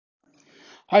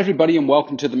Hi, everybody, and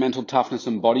welcome to the Mental Toughness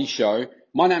and Body Show.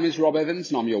 My name is Rob Evans,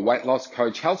 and I'm your weight loss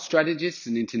coach, health strategist,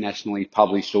 and internationally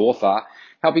published author,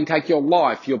 helping take your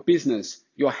life, your business,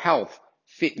 your health,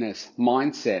 fitness,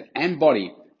 mindset, and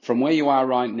body from where you are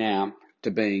right now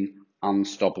to being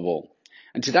unstoppable.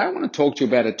 And today I want to talk to you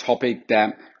about a topic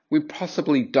that we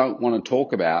possibly don't want to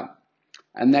talk about,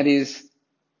 and that is,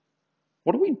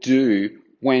 what do we do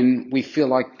when we feel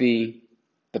like the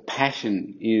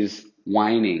passion is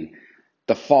waning?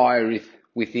 The fire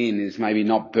within is maybe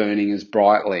not burning as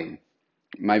brightly.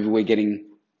 Maybe we're getting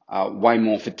way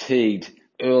more fatigued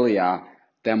earlier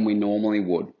than we normally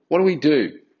would. What do we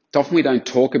do? Often we don't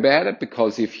talk about it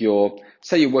because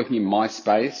say you're working in my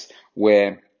space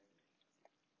where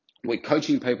we're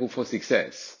coaching people for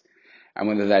success, and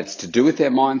whether that's to do with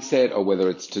their mindset or whether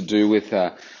it's to do with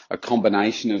a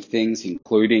combination of things,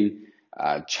 including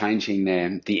changing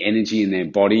the energy in their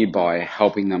body by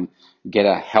helping them get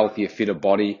a healthier, fitter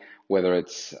body, whether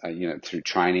it's through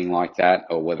training like that,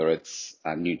 or whether it's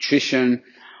nutrition,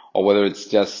 or whether it's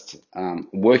just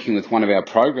working with one of our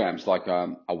programs like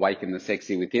Awaken the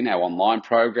Sexy Within, our online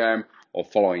program, or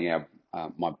following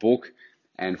my book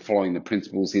and following the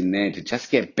principles in there to just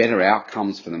get better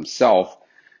outcomes for themselves.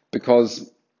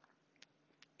 Because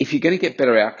if you're going to get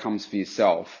better outcomes for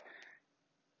yourself,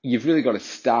 you've really got to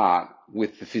start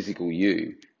with the physical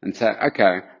you and say,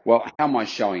 okay, well, how am I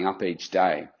showing up each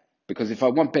day? Because if I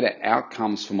want better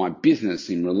outcomes for my business,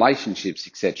 in relationships,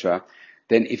 etc.,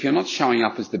 then if you're not showing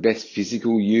up as the best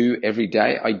physical you every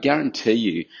day, I guarantee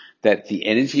you that the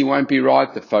energy won't be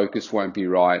right, the focus won't be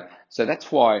right. So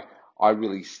that's why I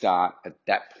really start at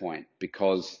that point,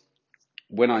 because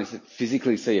when I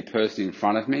physically see a person in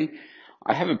front of me,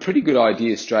 I have a pretty good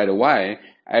idea straight away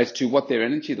as to what their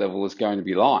energy level is going to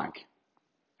be like.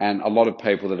 And a lot of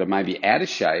people that are maybe out of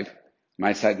shape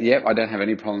may say, yep, I don't have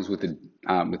any problems with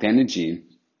energy.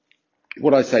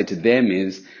 What I say to them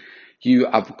is, you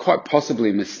are quite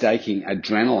possibly mistaking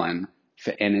adrenaline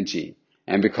for energy.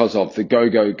 And because of the go,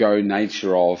 go, go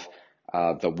nature of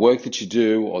the work that you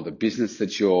do, or the business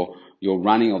that you're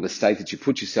running, or the state that you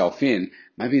put yourself in,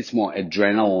 maybe it's more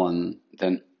adrenaline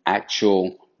than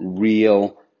actual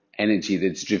real energy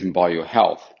that's driven by your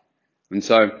health. And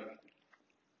so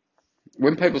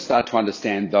when people start to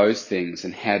understand those things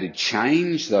and how to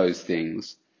change those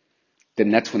things,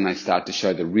 then that's when they start to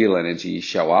show the real energy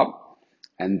show up.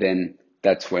 And then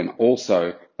that's when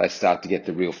also they start to get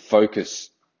the real focus,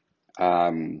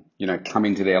 come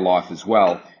into their life as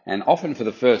well. And often for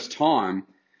the first time,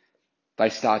 they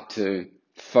start to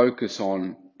focus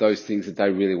on those things that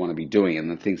they really want to be doing and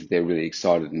the things that they're really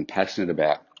excited and passionate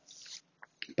about.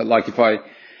 But like if I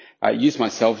use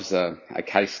myself as a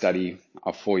case study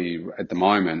for you at the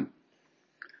moment,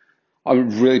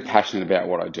 I'm really passionate about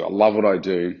what I do. I love what I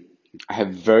do. I have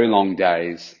very long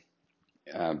days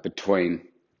between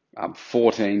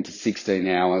 14 to 16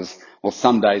 hours, or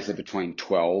some days are between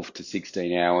 12 to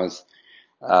 16 hours.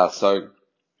 So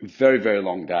very, very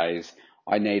long days.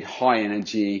 I need high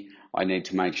energy. I need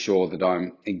to make sure that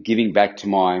I'm giving back to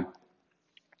my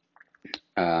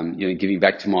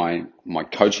my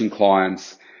coaching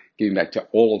clients, giving back to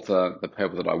all of the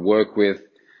people that I work with.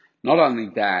 Not only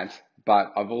that,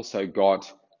 but I've also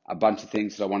got a bunch of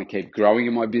things that I want to keep growing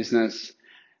in my business.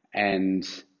 And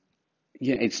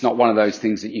it's not one of those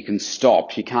things that you can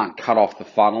stop. You can't cut off the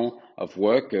funnel of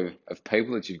work of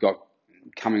people that you've got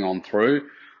coming on through.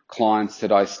 Clients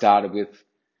that I started with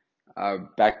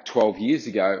back 12 years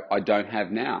ago, I don't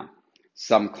have now.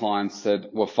 Some clients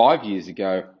that were 5 years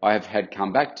ago, I have had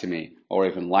come back to me, or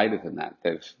even later than that,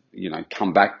 they've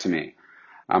come back to me.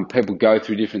 People go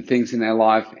through different things in their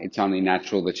life. It's only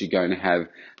natural that you're going to have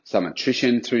some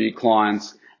attrition through your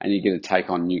clients, and you're going to take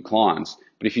on new clients.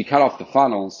 But if you cut off the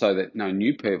funnel so that no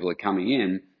new people are coming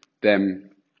in,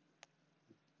 then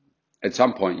at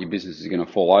some point your business is going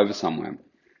to fall over somewhere.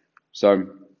 So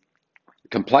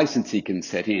complacency can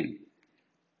set in.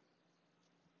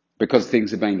 Because things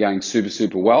have been going super,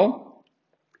 super well,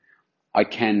 I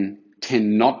can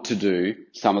tend not to do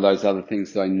some of those other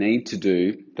things that I need to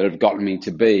do that have gotten me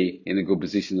to be in a good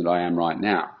position that I am right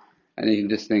now. And you can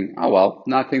just think, oh, well,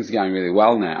 no, things are going really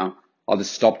well now. I'll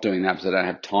just stop doing that because I don't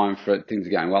have time for it. Things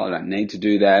are going well. I don't need to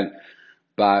do that.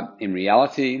 But in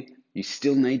reality, you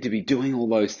still need to be doing all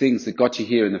those things that got you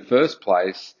here in the first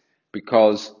place,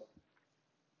 because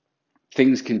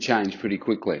things can change pretty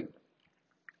quickly.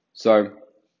 So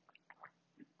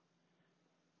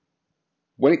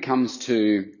when it comes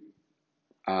to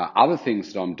other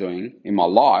things that I'm doing in my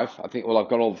life, I think, well, I've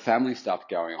got all the family stuff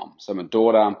going on. So my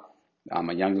daughter,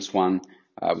 my youngest one,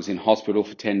 was in hospital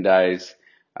for 10 days.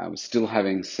 Was still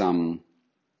having some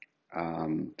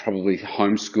probably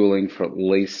homeschooling for at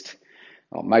least,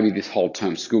 maybe this whole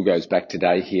term. School goes back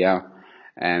today here,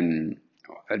 and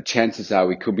chances are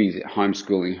we could be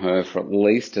homeschooling her for at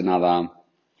least another,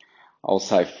 I'll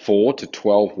say 4 to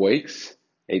 12 weeks.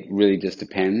 It really just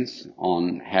depends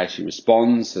on how she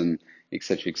responds and et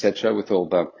cetera, with all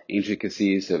the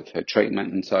intricacies of her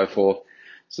treatment and so forth.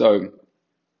 So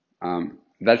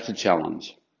that's a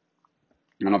challenge.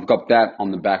 And I've got that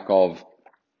on the back of,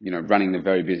 running a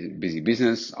very busy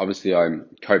business. Obviously, I'm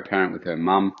co-parent with her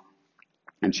mum,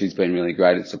 and she's been really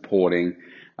great at supporting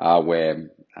where,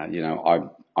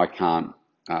 I can't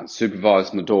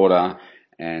supervise my daughter,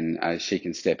 and she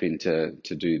can step in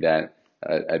to do that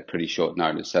at pretty short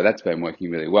notice. So that's been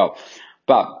working really well.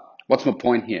 But what's my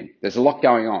point here? There's a lot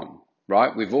going on,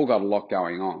 right? We've all got a lot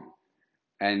going on.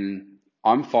 And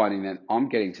I'm finding that I'm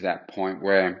getting to that point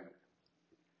where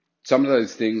some of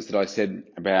those things that I said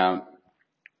about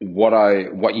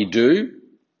what you do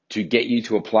to get you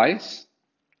to a place,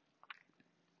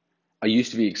 I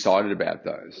used to be excited about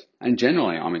those. And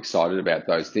generally, I'm excited about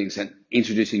those things and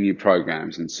introducing new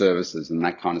programs and services and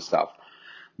that kind of stuff.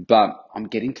 But I'm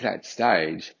getting to that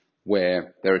stage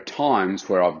where there are times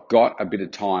where I've got a bit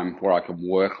of time where I can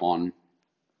work on,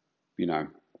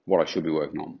 what I should be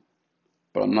working on.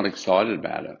 But I'm not excited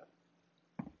about it.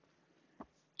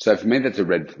 So for me, that's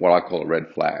what I call a red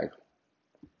flag.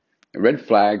 A red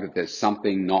flag that there's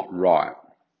something not right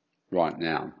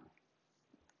now.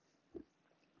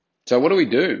 So what do we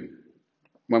do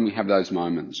when we have those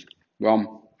moments?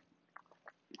 Well,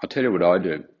 I'll tell you what I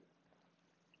do.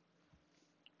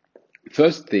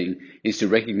 First thing is to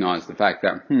recognize the fact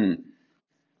that,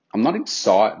 I'm not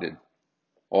excited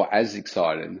or as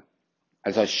excited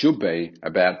as I should be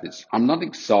about this. I'm not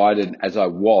excited as I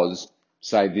was,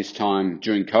 say, this time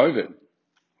during COVID.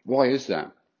 Why is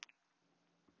that?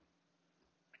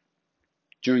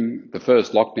 During the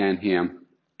first lockdown here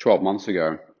 12 months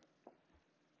ago,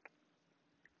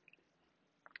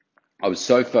 I was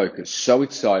so focused, so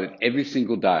excited every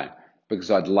single day because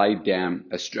I'd laid down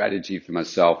a strategy for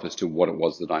myself as to what it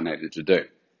was that I needed to do.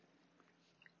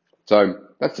 So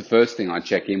that's the first thing I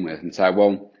check in with and say,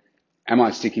 well, am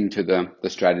I sticking to the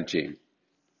strategy?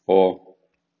 Or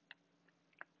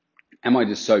am I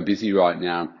just so busy right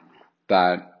now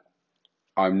that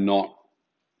I'm not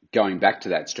going back to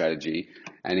that strategy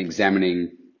and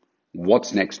examining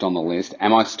what's next on the list?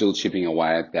 Am I still chipping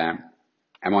away at that?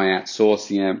 Am I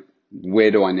outsourcing it?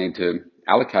 Where do I need to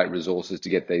allocate resources to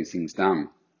get these things done?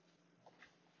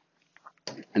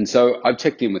 And so I've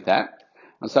checked in with that.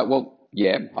 I was like, well,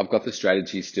 yeah, I've got the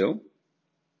strategy still.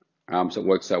 So it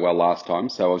worked so well last time.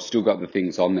 So I've still got the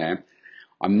things on there.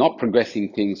 I'm not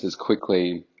progressing things as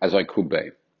quickly as I could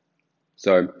be.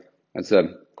 So that's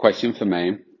a question for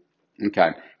me.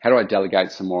 Okay, how do I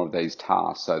delegate some more of these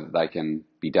tasks so that they can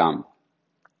be done?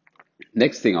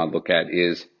 Next thing I look at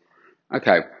is,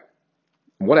 okay,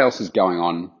 what else is going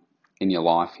on in your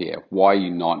life here? Why are you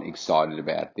not excited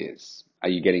about this? Are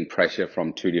you getting pressure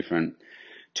from too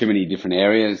many different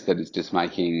areas that is just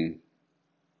making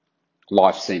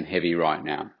life seem heavy right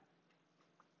now?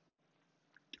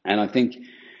 And I think,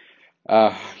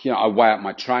 I weigh up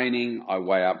my training. I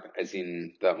weigh up, as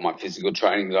in my physical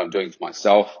training that I'm doing for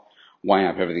myself, weighing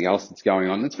up everything else that's going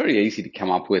on. It's very easy to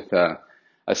come up with a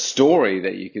story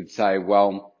that you could say,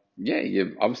 well, yeah,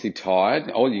 you're obviously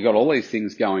tired. Oh, you got all these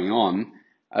things going on.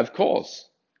 Of course,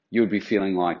 you would be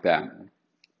feeling like that.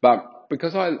 But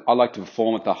because I like to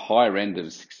perform at the higher end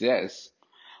of success,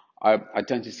 I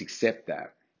don't just accept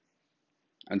that.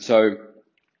 And so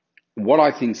what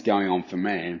I think is going on for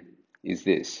me is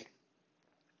this.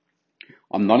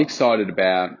 I'm not excited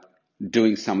about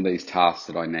doing some of these tasks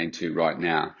that I need to right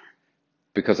now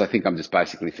because I think I'm just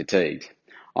basically fatigued.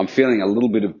 I'm feeling a little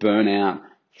bit of burnout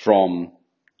from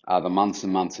the months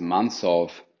and months and months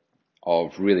of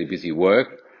really busy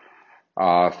work.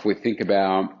 If we think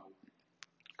about,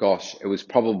 it was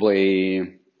probably,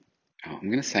 I'm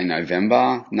going to say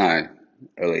November. No,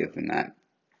 earlier than that.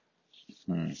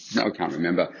 No, I can't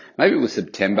remember. Maybe it was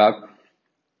September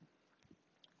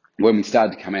when we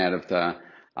started to come out of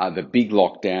the big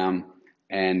lockdown,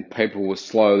 and people were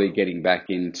slowly getting back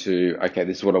into, okay,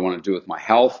 this is what I want to do with my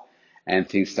health, and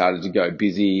things started to go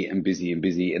busy and busy and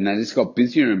busy, and they just got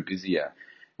busier and busier.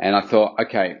 And I thought,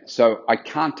 okay, so I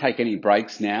can't take any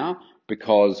breaks now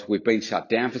because we've been shut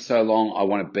down for so long. I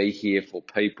want to be here for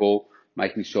people,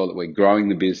 making sure that we're growing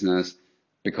the business,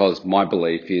 because my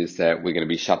belief is that we're going to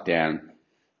be shut down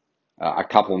a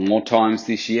couple more times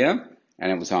this year,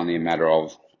 and it was only a matter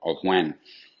of when.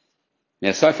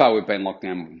 Now, so far we've been locked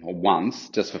down once,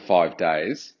 just for 5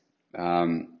 days.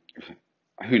 Who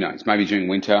knows? Maybe during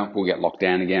winter we'll get locked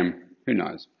down again. Who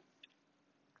knows?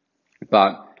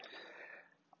 But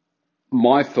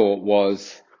my thought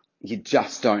was, you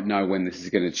just don't know when this is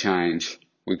going to change.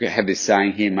 We have this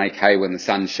saying here, make hay when the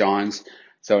sun shines.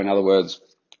 So in other words,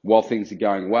 while things are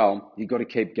going well, you've got to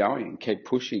keep going and keep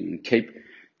pushing and keep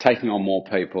taking on more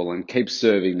people and keep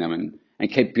serving them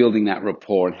and keep building that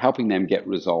rapport and helping them get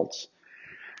results.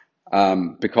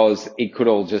 Because it could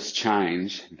all just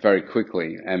change very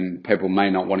quickly and people may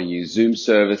not want to use Zoom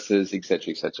services,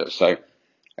 etc., etc. So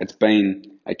it's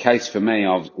been a case for me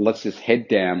of let's just head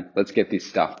down, let's get this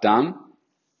stuff done,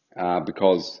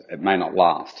 because it may not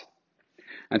last.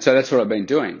 And so that's what I've been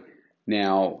doing.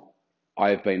 Now,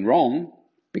 I've been wrong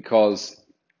because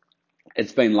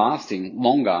it's been lasting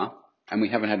longer and we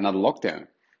haven't had another lockdown.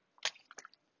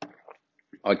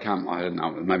 I don't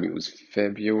know, maybe it was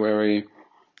February,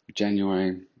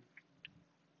 January.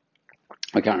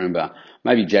 I can't remember.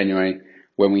 Maybe January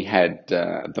when we had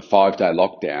the 5-day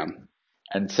lockdown.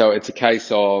 And so it's a case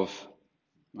of,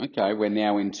 okay, we're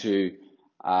now into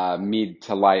mid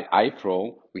to late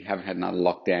April. We haven't had another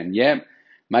lockdown yet.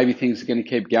 Maybe things are going to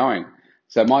keep going.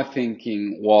 So my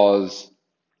thinking was,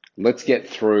 let's get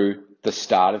through the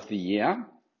start of the year.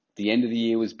 The end of the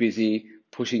year was busy,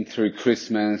 pushing through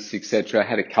Christmas, etc.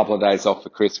 Had a couple of days off for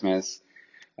Christmas,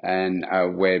 and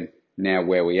we're now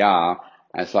where we are.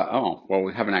 And it's like, oh, well,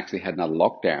 we haven't actually had another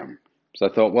lockdown. So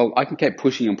I thought, well, I can keep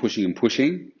pushing and pushing and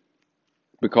pushing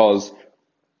because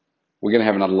we're going to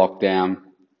have another lockdown.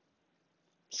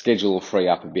 Schedule will free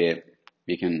up a bit.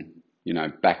 You can,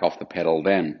 back off the pedal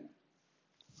then.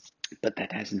 But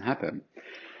that hasn't happened.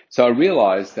 So I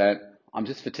realized that I'm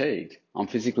just fatigued. I'm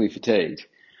physically fatigued.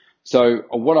 So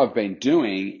what I've been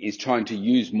doing is trying to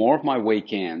use more of my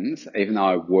weekends, even though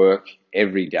I work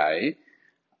every day.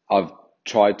 I've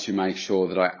tried to make sure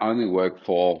that I only work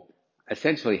for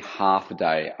essentially half a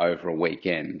day over a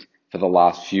weekend for the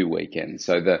last few weekends.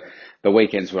 So the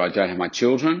weekends where I don't have my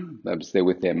children, they're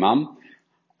with their mum,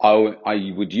 I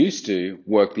would used to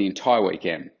work the entire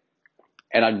weekend.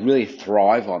 And I'd really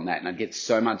thrive on that and I'd get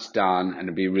so much done and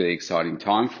it'd be a really exciting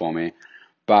time for me.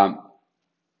 But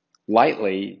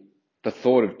lately, the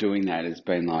thought of doing that has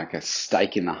been like a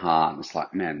stake in the heart. It's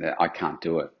like, man, I can't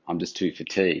do it. I'm just too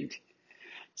fatigued.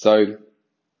 So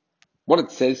what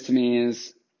it says to me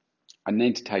is I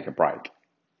need to take a break.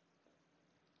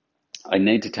 I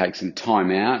need to take some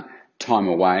time out, time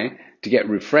away to get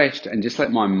refreshed and just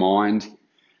let my mind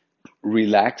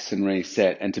relax and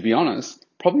reset. And to be honest,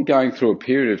 probably going through a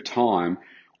period of time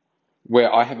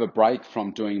where I have a break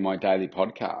from doing my daily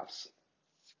podcasts.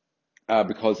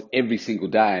 Because every single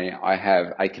day I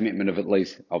have a commitment of at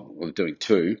least of doing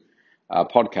 2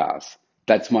 podcasts.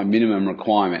 That's my minimum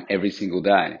requirement every single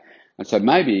day. And so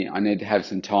maybe I need to have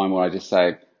some time where I just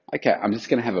say, okay, I'm just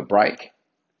going to have a break,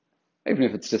 even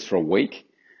if it's just for a week,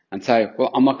 and say, well,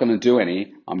 I'm not going to do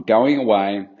any. I'm going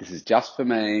away. This is just for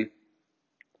me.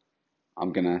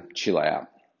 I'm going to chill out.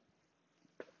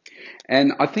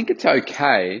 And I think it's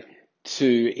okay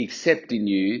to accept in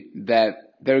you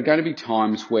that there are going to be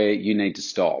times where you need to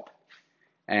stop.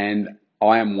 And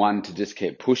I am one to just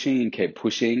keep pushing and keep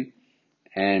pushing.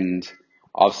 And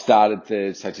I've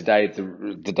started so today,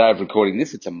 the day of recording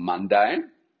this, it's a Monday.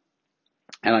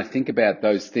 And I think about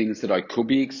those things that I could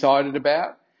be excited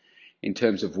about in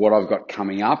terms of what I've got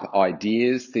coming up,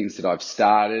 ideas, things that I've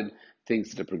started,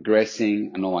 things that are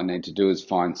progressing. And all I need to do is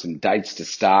find some dates to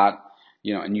start,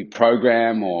 a new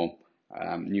program or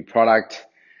new product.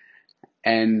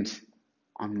 And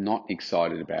I'm not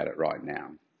excited about it right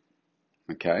now.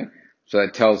 Okay. So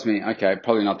that tells me, okay,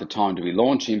 probably not the time to be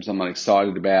launching, so I'm not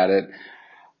excited about it.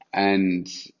 And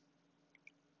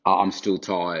I'm still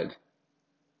tired.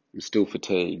 I'm still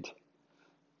fatigued.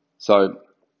 So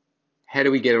how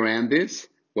do we get around this?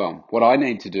 Well, what I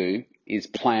need to do is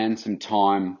plan some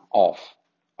time off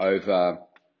over,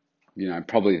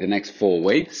 probably the next 4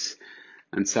 weeks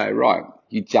and say, right,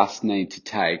 you just need to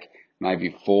take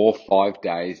maybe 4 or 5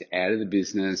 days out of the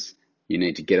business. You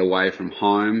need to get away from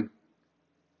home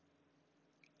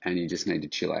and you just need to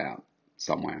chill out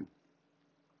somewhere.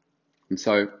 And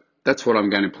so that's what I'm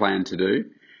going to plan to do.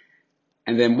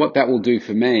 And then what that will do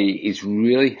for me is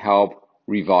really help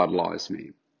revitalize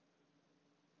me.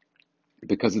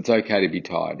 Because it's okay to be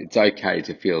tired. It's okay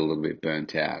to feel a little bit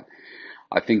burnt out.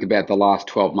 I think about the last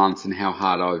 12 months and how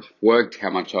hard I've worked,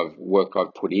 how much work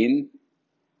I've put in,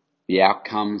 the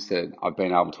outcomes that I've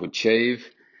been able to achieve.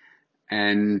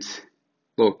 And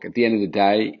look, at the end of the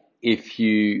day, if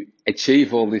you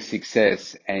achieve all this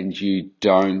success and you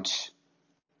don't,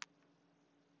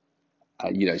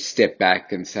 step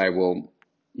back and say, well,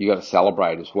 you got to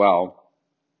celebrate as well,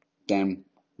 then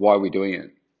why are we doing it?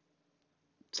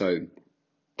 So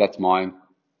That's my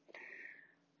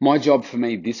job for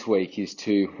me this week is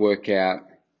to work out,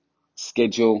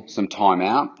 schedule some time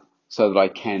out so that I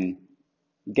can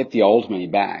get the old me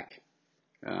back.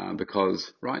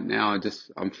 Because right now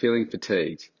I'm feeling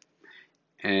fatigued.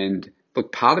 And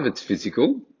look, part of it's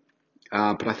physical,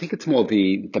 but I think it's more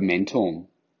the mental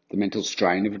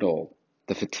strain of it all,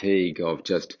 the fatigue of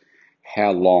just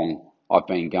how long I've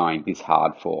been going this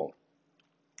hard for.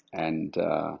 And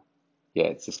yeah,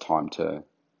 it's just time to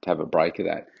have a break of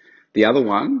that. The other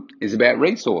one is about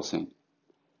resourcing,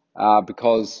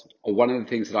 because one of the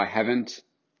things that I haven't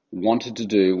wanted to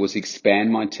do was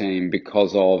expand my team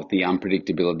because of the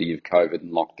unpredictability of COVID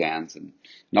and lockdowns, and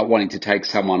not wanting to take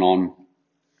someone on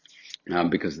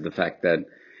because of the fact that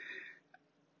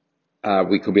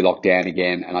we could be locked down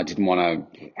again, and I didn't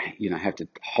want to, have to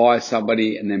hire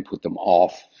somebody and then put them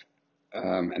off,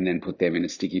 and then put them in a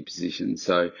sticky position.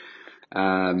 So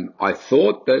I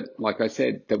thought that, like I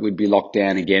said, that we'd be locked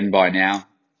down again by now.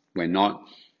 We're not.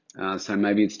 So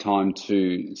maybe it's time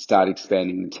to start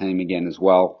expanding the team again as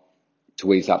well,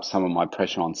 to ease up some of my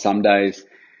pressure on some days,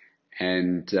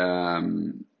 and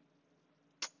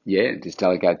yeah, just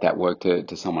delegate that work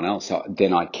to someone else. So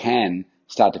then I can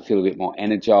start to feel a bit more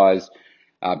energized,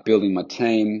 building my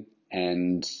team,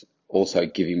 and also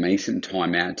giving me some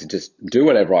time out to just do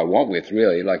whatever I want with,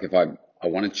 really. Like if I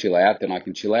want to chill out, then I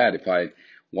can chill out. If I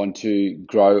want to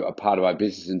grow a part of my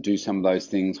business and do some of those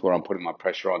things where I'm putting my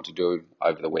pressure on to do it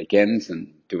over the weekends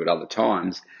and do it other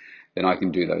times, then I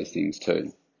can do those things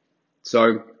too.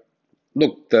 So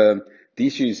look, the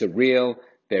issues are real.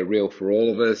 They're real for all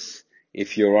of us.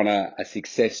 If you're on a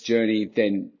success journey,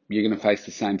 then you're going to face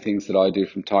the same things that I do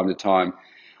from time to time.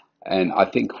 And I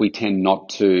think we tend not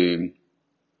to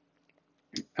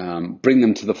bring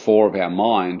them to the fore of our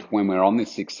mind when we're on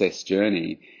this success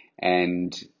journey,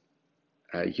 and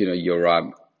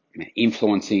you're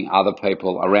influencing other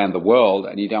people around the world,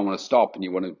 and you don't want to stop, and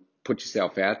you want to put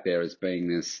yourself out there as being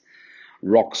this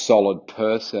rock solid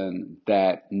person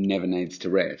that never needs to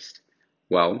rest.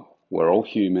 Well, we're all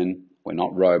human. We're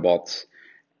not robots.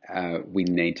 We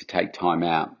need to take time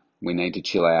out. We need to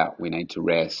chill out. We need to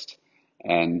rest.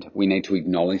 And we need to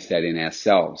acknowledge that in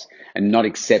ourselves and not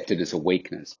accept it as a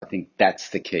weakness. I think that's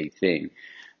the key thing.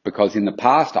 Because in the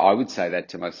past, I would say that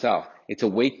to myself. It's a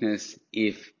weakness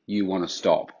if you want to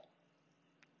stop.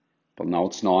 But no,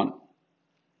 it's not.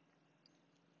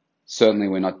 Certainly,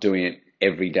 we're not doing it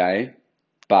every day.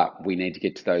 But we need to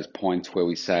get to those points where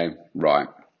we say, right,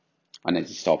 I need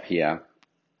to stop here.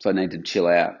 So I need to chill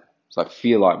out. So I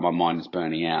feel like my mind is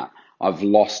burning out. I've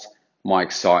lost my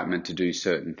excitement to do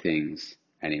certain things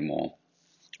anymore.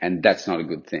 And that's not a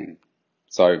good thing.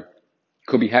 So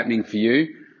could be happening for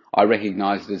you. I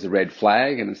recognize it as a red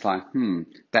flag, and it's like,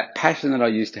 that passion that I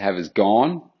used to have is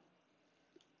gone.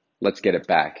 Let's get it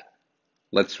back.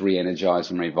 Let's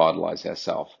re-energize and revitalize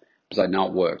ourselves, because I know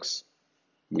it works.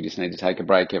 We just need to take a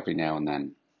break every now and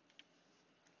then.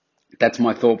 That's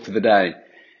my thought for the day.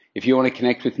 If you want to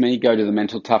connect with me, go to the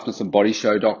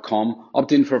mentaltoughnessandbodyshow.com.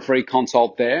 Opt in for a free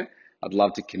consult there. I'd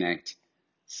love to connect.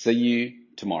 See you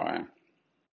tomorrow.